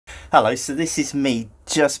Hello, so this is me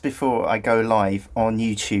just before I go live on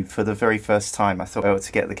YouTube for the very first time. I thought I ought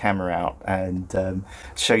to get the camera out and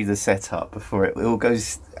show you the setup before it all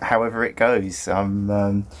goes however it goes. I'm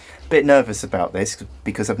a bit nervous about this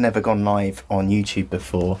because I've never gone live on YouTube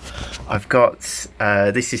before. I've got,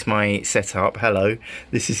 this is my setup. Hello,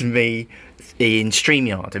 this is me in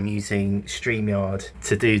StreamYard. I'm using StreamYard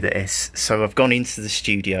to do this. So I've gone into the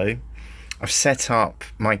studio. I've set up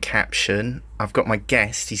my caption. I've got my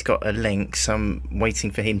guest. He's got a link, so I'm waiting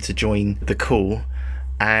for him to join the call.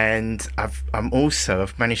 And I've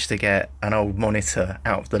managed to get an old monitor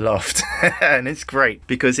out of the loft, and it's great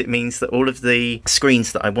because it means that all of the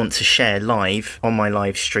screens that I want to share live on my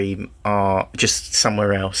live stream are just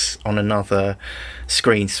somewhere else on another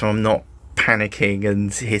screen, so I'm not panicking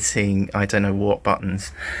and hitting I don't know what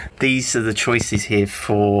buttons. These are the choices here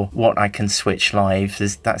for what I can switch live.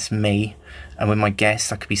 That's me, and with my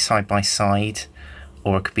guest I could be side by side,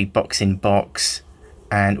 or it could be box in box.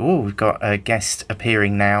 And oh, we've got a guest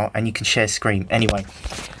appearing now, and you can share screen. Anyway,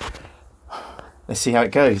 let's see how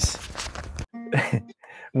it goes.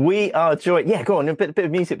 We are joined. Yeah, go on. A bit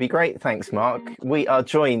of music would be great. Thanks, Mark. We are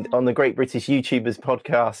joined on the Great British YouTubers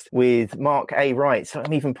podcast with Mark A. Wright. So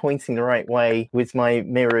I'm even pointing the right way with my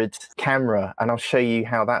mirrored camera, and I'll show you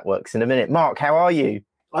how that works in a minute. Mark, how are you?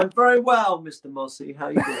 I'm very well, Mr. Mossey. How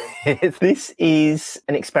are you doing? This is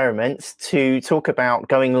an experiment to talk about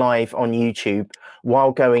going live on YouTube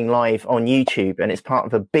while going live on YouTube, and it's part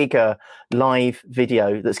of a bigger live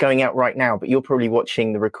video that's going out right now, but you're probably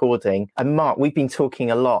watching the recording. And Mark, we've been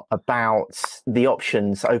talking a lot about the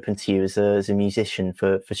options open to you as a musician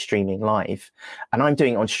for streaming live, and I'm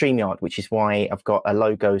doing it on StreamYard, which is why I've got a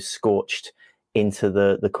logo scorched into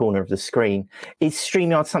the corner of the screen. Is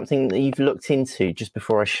StreamYard something that you've looked into just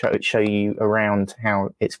before I show you around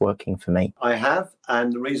how it's working for me? I have,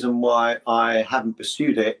 and the reason why I haven't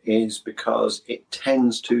pursued it is because it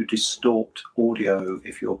tends to distort audio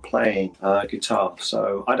if you're playing guitar.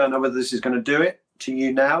 So I don't know whether this is going to do it to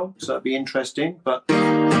you now, so that'd be interesting, but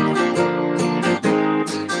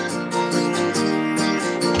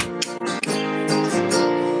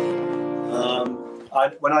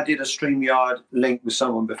when I did a StreamYard link with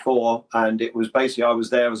someone before, and it was basically I was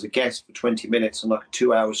there as a guest for 20 minutes on like a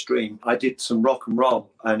 2-hour stream. I did some rock and roll,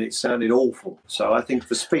 and it sounded awful. So I think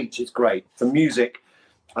for speech, it's great. For music,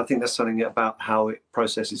 I think there's something about how it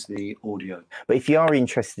processes the audio. But if you are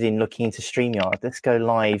interested in looking into StreamYard, let's go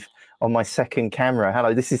live on my second camera.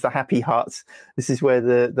 Hello, this is the Happy Hut. This is where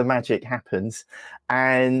the magic happens.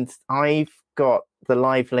 And I've got the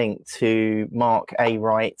live link to Mark A.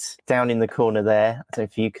 Wright down in the corner there. I don't know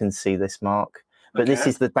if you can see this, Mark. But okay. This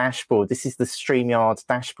is the dashboard. This is the StreamYard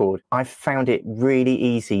dashboard. I've found it really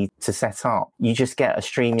easy to set up. You just get a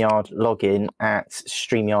StreamYard login at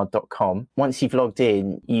StreamYard.com. Once you've logged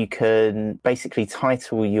in, you can basically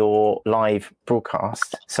title your live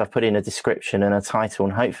broadcast. So I've put in a description and a title,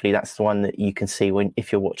 and hopefully that's the one that you can see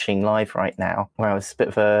if you're watching live right now. Wow, it's a bit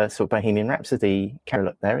of a sort of Bohemian Rhapsody kind of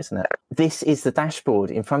look there, isn't it? This is the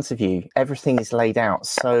dashboard in front of you. Everything is laid out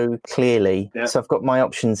so clearly. Yeah. So I've got my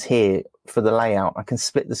options here. For the layout, I can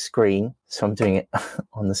split the screen, so I'm doing it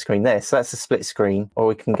on the screen there, so that's a split screen. Or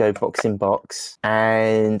we can go box in box,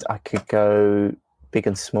 and I could go big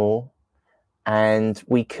and small, and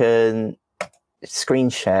we can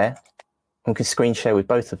screen share. We can screen share with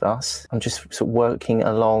both of us. I'm just sort of working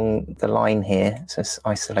along the line here, so let's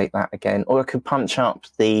isolate that again. Or I could punch up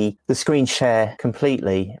the screen share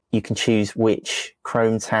completely. You can choose which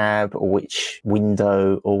Chrome tab or which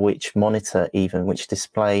window or which monitor even, which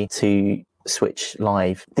display to switch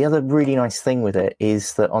live. The other really nice thing with it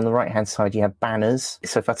is that on the right hand side you have banners.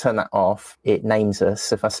 So if I turn that off, it names us.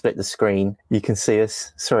 So if I split the screen, you can see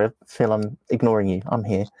us. Sorry, Phil, I'm ignoring you. I'm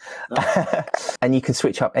here. Oh. And you can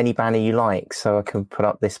switch up any banner you like. So I can put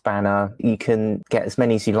up this banner. You can get as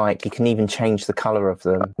many as you like. You can even change the color of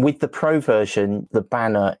them. With the Pro version, the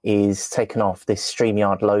banner is taken off. This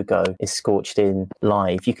StreamYard logo is scorched in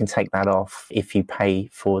live. You can take that off if you pay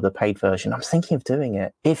for the paid version. I was thinking of doing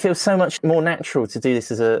it. It feels so much more natural to do this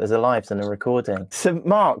as a live than a recording. So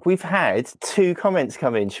Mark, we've had 2 comments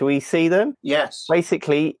come in. Shall we see them? Yes.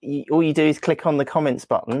 Basically, all you do is click on the comments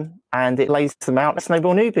button and it lays them out.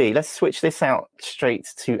 Snowball Newbie, let's switch this out straight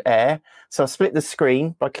to air. So I'll split the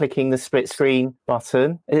screen by clicking the split screen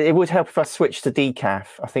button. It would help if I switched to decaf.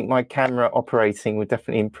 I think my camera operating would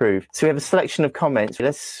definitely improve. So we have a selection of comments.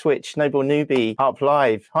 Let's switch Snowball Newbie up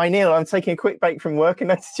live. Hi Neil, I'm taking a quick break from work and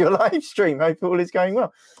noticed your live stream. Hope all is going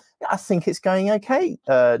well. I think it's going okay.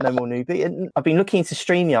 No More Newbie. And I've been looking into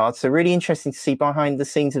StreamYard, so really interesting to see behind the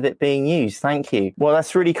scenes of it being used. Thank you. Well,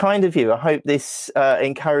 that's really kind of you. I hope this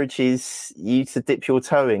encourages you to dip your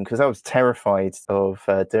toe in, because I was terrified of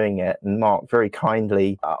doing it. And Mark very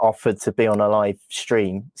kindly offered to be on a live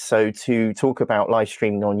stream. So to talk about live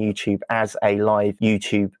streaming on YouTube as a live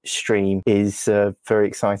YouTube stream is a very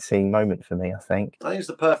exciting moment for me, I think. I think it's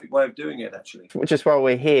the perfect way of doing it, actually. Just while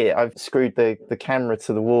we're here, I've screwed the camera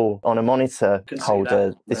to the wall on a monitor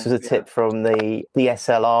holder. This was a tip from the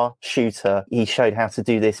DSLR shooter. He showed how to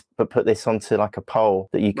do this, but put this onto like a pole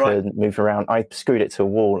that you could move around. I screwed it to a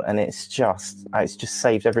wall, and it's just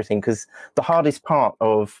saved everything, because the hardest part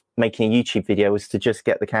of making a YouTube video was to just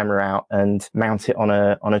get the camera out and mount it on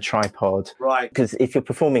a tripod. Right. Because if you're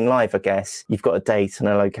performing live, I guess you've got a date and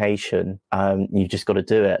a location. You've just got to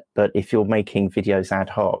do it. But if you're making videos ad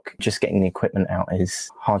hoc, just getting the equipment out is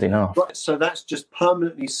hard enough. Right. So that's just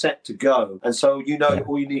permanently set to go. And so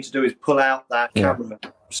all you need to do is pull out that camera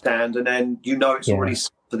stand, and then it's already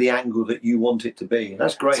set for the angle that you want it to be.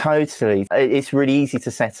 That's great. Totally. It's really easy to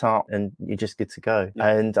set up, and you're just good to go.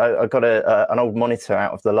 And I got an old monitor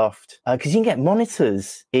out of the loft, because you can get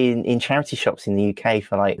monitors in charity shops in the UK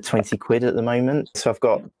for like 20 quid at the moment. So I've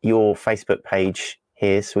got your Facebook page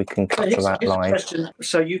here, so we can cut to that live.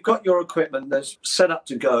 So you've got your equipment that's set up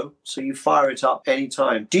to go, so you fire it up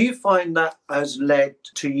anytime. Do you find that has led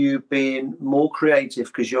to you being more creative,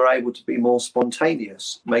 because you're able to be more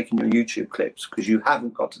spontaneous making your YouTube clips, because you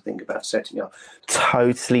haven't got to think about setting up?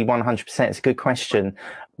 Totally, 100%. It's a good question.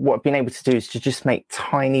 What I've been able to do is to just make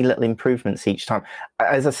tiny little improvements each time.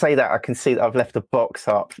 As I say that, I can see that I've left a box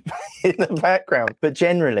up in the background. But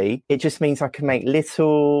generally, it just means I can make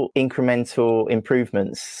little incremental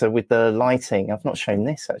improvements. So with the lighting, I've not shown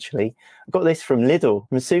this actually. I got this from Lidl,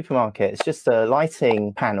 from a supermarket. It's just a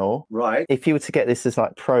lighting panel. Right. If you were to get this as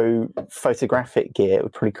like pro photographic gear, it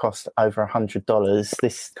would probably cost over $100.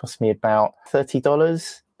 This cost me about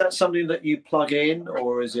 $30. That something that you plug in,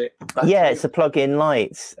 or is it? Yeah, it's a plug-in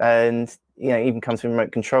light, and it even comes with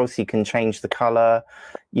remote control, so you can change the color,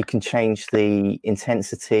 you can change the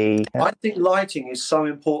intensity. I think lighting is so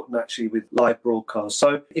important actually with live broadcasts.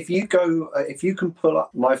 So if you can pull up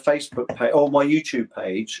my Facebook page or my YouTube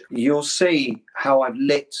page, you'll see how I've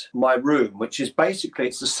lit my room, which is basically,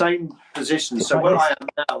 it's the same position. So where I am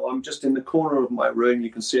now, I'm just in the corner of my room. You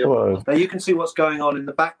can see it. Now you can see what's going on in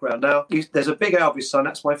the background. Now there's a big Elvis sign.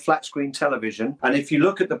 That's my flat screen television. And if you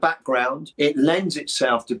look at the background, it lends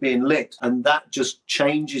itself to being lit, and that just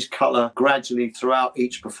changes color gradually throughout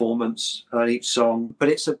each performance and each song. But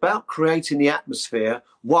it's about creating the atmosphere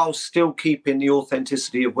while still keeping the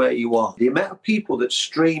authenticity of where you are. The amount of people that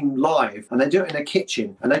stream live, and they do it in their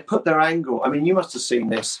kitchen, and they put their angle. I mean, you must have seen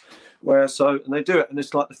this. And they do it, and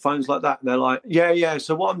it's like the phone's like that, and they're like, yeah.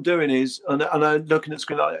 So what I'm doing is, and I'm looking at the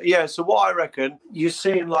screen like, yeah. So what I reckon, you're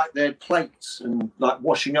seeing like their plates and like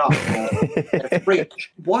washing up their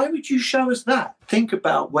fridge. Why would you show us that? Think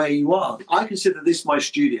about where you are. I consider this my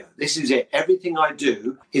studio. This is it. Everything I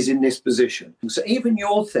do is in this position. So even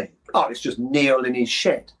your thing, it's just Neil in his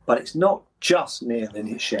shed, but it's not just Neil in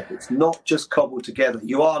his shed. It's not just cobbled together.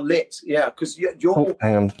 You are lit, because you're. Oh,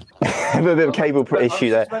 hang on, I have a bit of a cable issue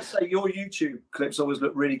there. Let's say your YouTube clips always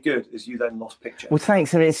look really good, as you then lost picture. Well,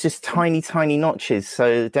 thanks. I mean, it's just tiny notches.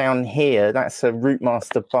 So down here, that's a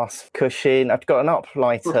Rootmaster bus cushion. I've got an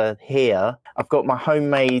uplighter here. I've got my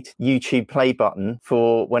homemade YouTube play button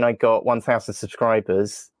for when I got 1,000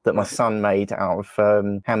 subscribers that my son made out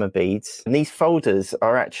of hammer beads. And these folders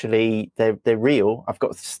are actually, they're real. I've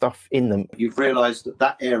got stuff in them. You've realised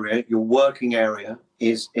that area, your working area,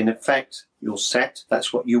 is in effect your set.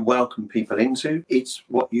 That's what you welcome people into. It's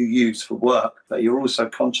what you use for work. But you're also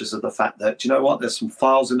conscious of the fact that, do you know what? There's some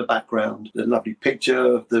files in the background. The lovely picture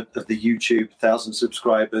of the YouTube 1,000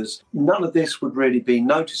 subscribers. None of this would really be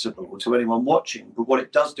noticeable to anyone watching. But what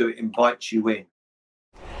it does do, it invites you in.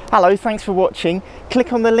 Hello, thanks for watching.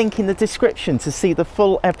 Click on the link in the description to see the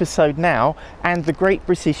full episode now, and the Great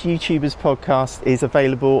British YouTubers podcast is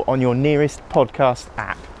available on your nearest podcast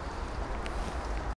app.